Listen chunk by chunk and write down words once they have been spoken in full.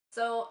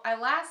So I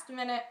last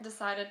minute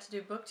decided to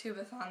do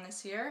Booktubeathon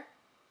this year.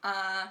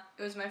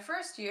 It was my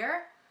first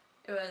year.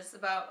 It was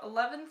about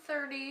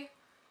 11:30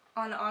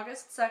 on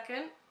August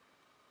 2nd.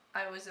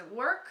 I was at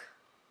work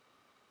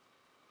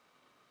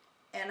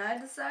and I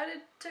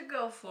decided to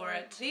go for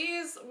it.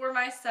 These were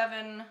my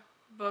 7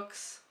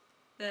 books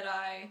that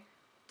I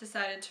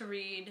decided to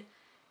read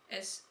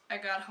as I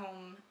got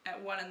home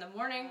at 1 in the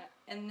morning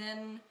and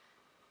then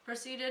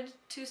proceeded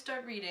to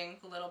start reading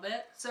a little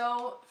bit.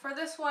 So for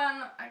this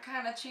one, I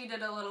kind of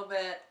cheated a little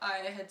bit. I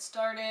had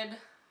started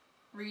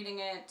reading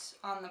it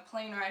on the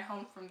plane ride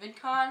home from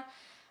VidCon.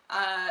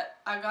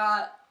 I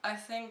got, I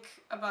think,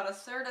 about a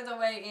third of the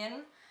way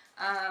in.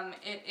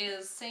 It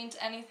is Saint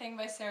Anything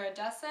by Sarah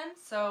Dessen.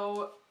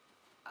 So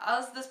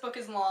as this book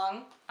is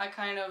long, I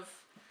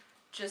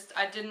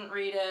didn't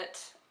read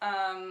it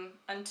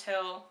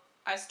until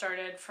I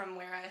started from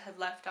where I had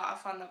left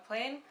off on the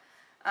plane.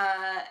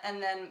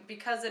 And then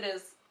because it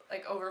is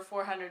like over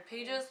 400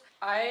 pages,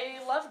 I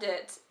loved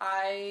it.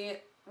 I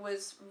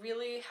was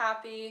really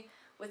happy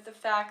with the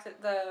fact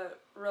that the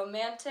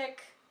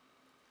romantic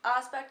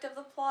aspect of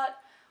the plot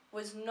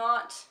was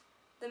not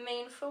the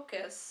main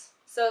focus.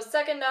 So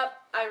second up,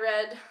 I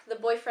read The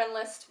Boyfriend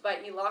List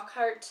by E.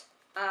 Lockhart.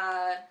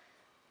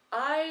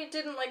 I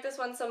didn't like this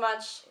one so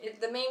much.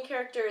 The main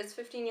character is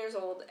 15 years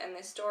old and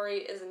the story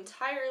is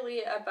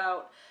entirely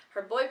about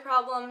her boy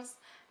problems,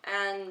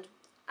 and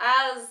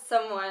as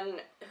someone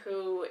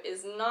who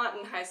is not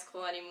in high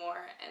school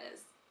anymore and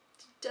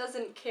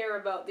doesn't care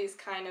about these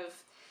kind of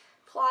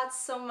plots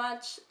so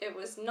much, it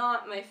was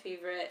not my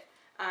favorite.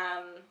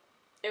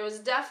 It was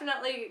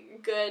definitely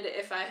good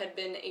if I had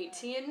been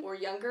 18 or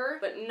younger,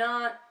 but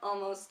not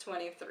almost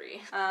 23.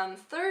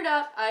 Third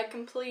up, I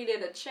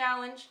completed a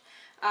challenge.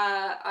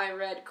 I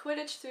read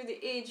Quidditch Through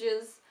the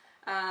Ages.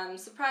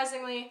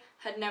 Surprisingly,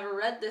 had never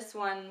read this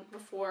one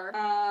before.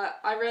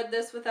 I read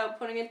this without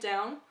putting it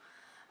down.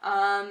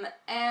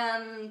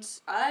 And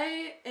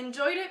I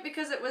enjoyed it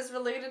because it was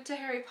related to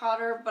Harry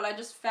Potter, but I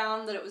just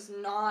found that it was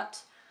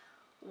not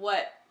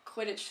what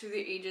Quidditch Through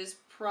the Ages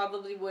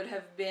probably would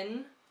have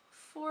been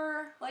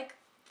for, like,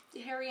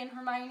 Harry and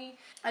Hermione.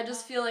 I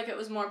just feel like it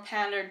was more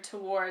pandered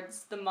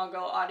towards the Muggle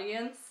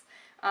audience,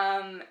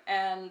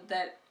 and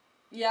that,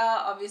 yeah,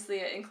 obviously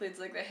it includes,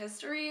 like, the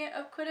history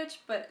of Quidditch,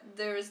 but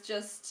there's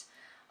just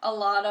a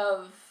lot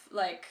of,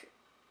 like,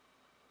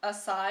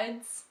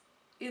 asides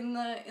in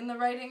the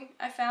writing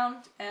I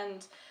found,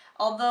 and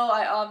although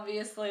I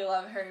obviously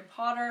love Harry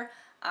Potter,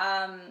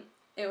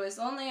 it was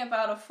only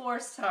about 4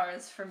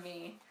 stars for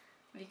me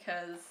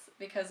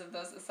because of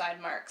those aside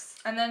marks.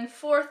 And then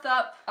fourth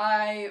up,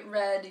 I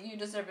read You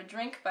Deserve a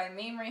Drink by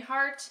Mamrie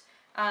Hart.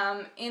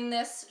 In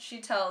this,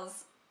 she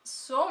tells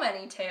so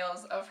many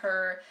tales of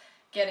her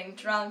getting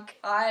drunk.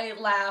 I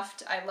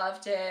laughed, I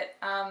loved it.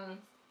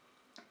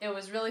 It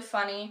was really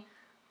funny,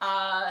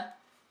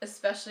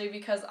 especially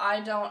because I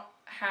don't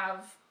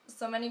have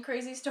so many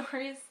crazy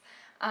stories.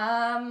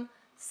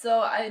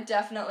 So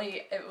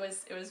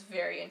it was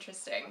very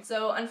interesting.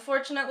 So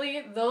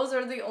unfortunately, those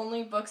are the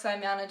only books I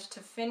managed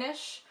to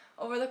finish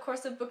over the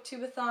course of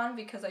Booktubeathon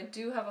because I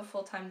do have a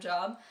full-time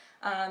job,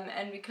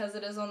 and because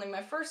it is only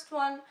my first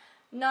one,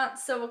 not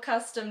so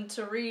accustomed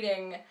to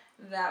reading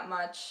that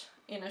much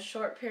in a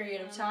short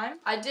period of time.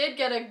 I did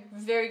get a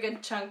very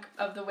good chunk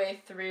of the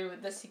way through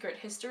The Secret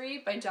History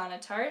by Donna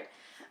Tartt.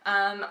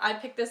 I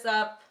picked this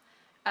up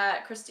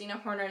at Christina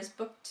Horner's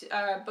book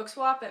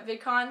swap at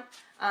VidCon,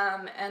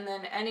 and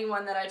then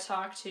anyone that I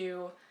talked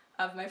to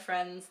of my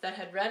friends that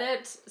had read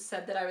it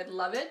said that I would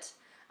love it,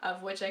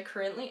 of which I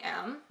currently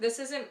am. This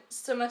isn't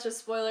so much a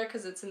spoiler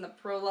because it's in the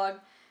prologue,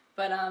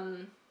 but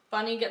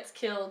Bunny gets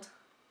killed,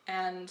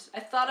 and I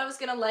thought I was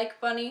gonna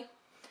like Bunny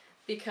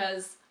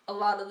because a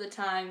lot of the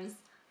times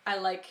I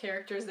like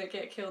characters that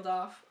get killed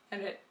off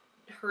and it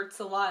hurts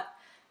a lot,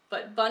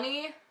 but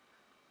Bunny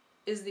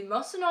is the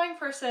most annoying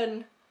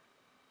person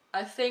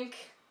I think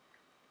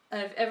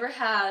I've ever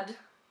had,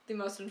 the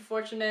most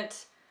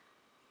unfortunate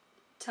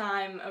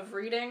time of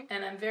reading,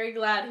 and I'm very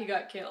glad he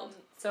got killed.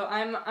 So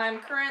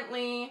I'm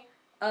currently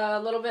a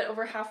little bit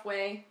over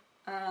halfway,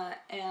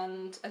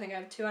 and I think I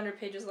have 200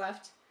 pages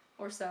left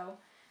or so,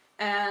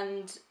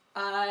 and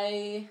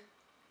I'm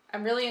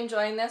really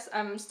enjoying this.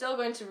 I'm still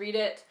going to read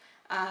it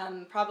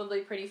probably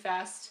pretty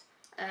fast,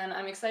 and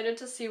I'm excited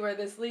to see where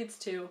this leads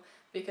to,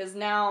 because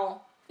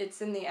now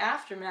it's in the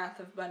aftermath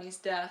of Bunny's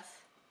death,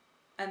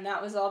 and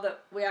that was all that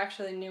we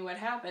actually knew what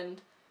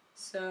happened,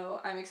 so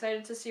I'm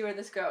excited to see where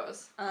this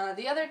goes.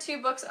 The other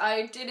 2 books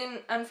I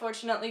didn't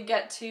unfortunately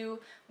get to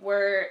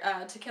were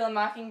To Kill a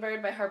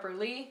Mockingbird by Harper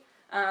Lee.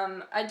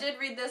 I did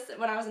read this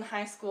when I was in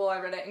high school. I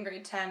read it in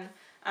grade 10,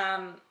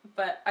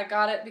 but I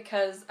got it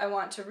because I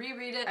want to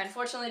reread it. I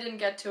unfortunately didn't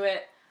get to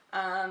it.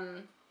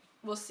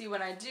 We'll see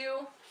when I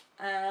do,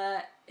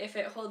 if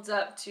it holds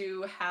up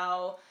to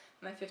how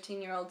my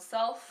 15-year-old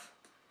self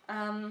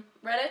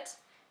read it.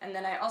 And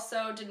then I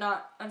also did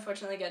not,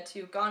 unfortunately, get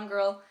to Gone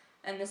Girl,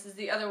 and this is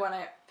the other one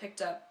I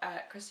picked up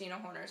at Christina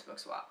Horner's book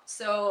swap.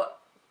 So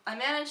I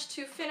managed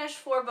to finish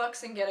 4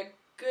 books and get a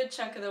good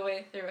chunk of the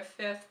way through a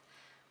 5th,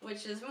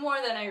 which is more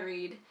than I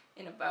read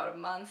in about a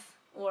month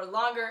or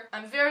longer.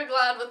 I'm very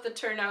glad with the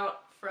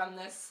turnout from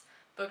this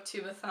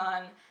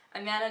Booktubeathon.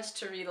 I managed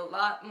to read a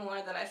lot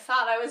more than I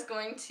thought I was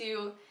going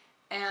to,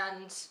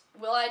 and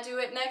will I do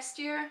it next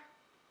year?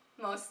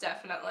 Most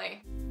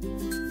definitely.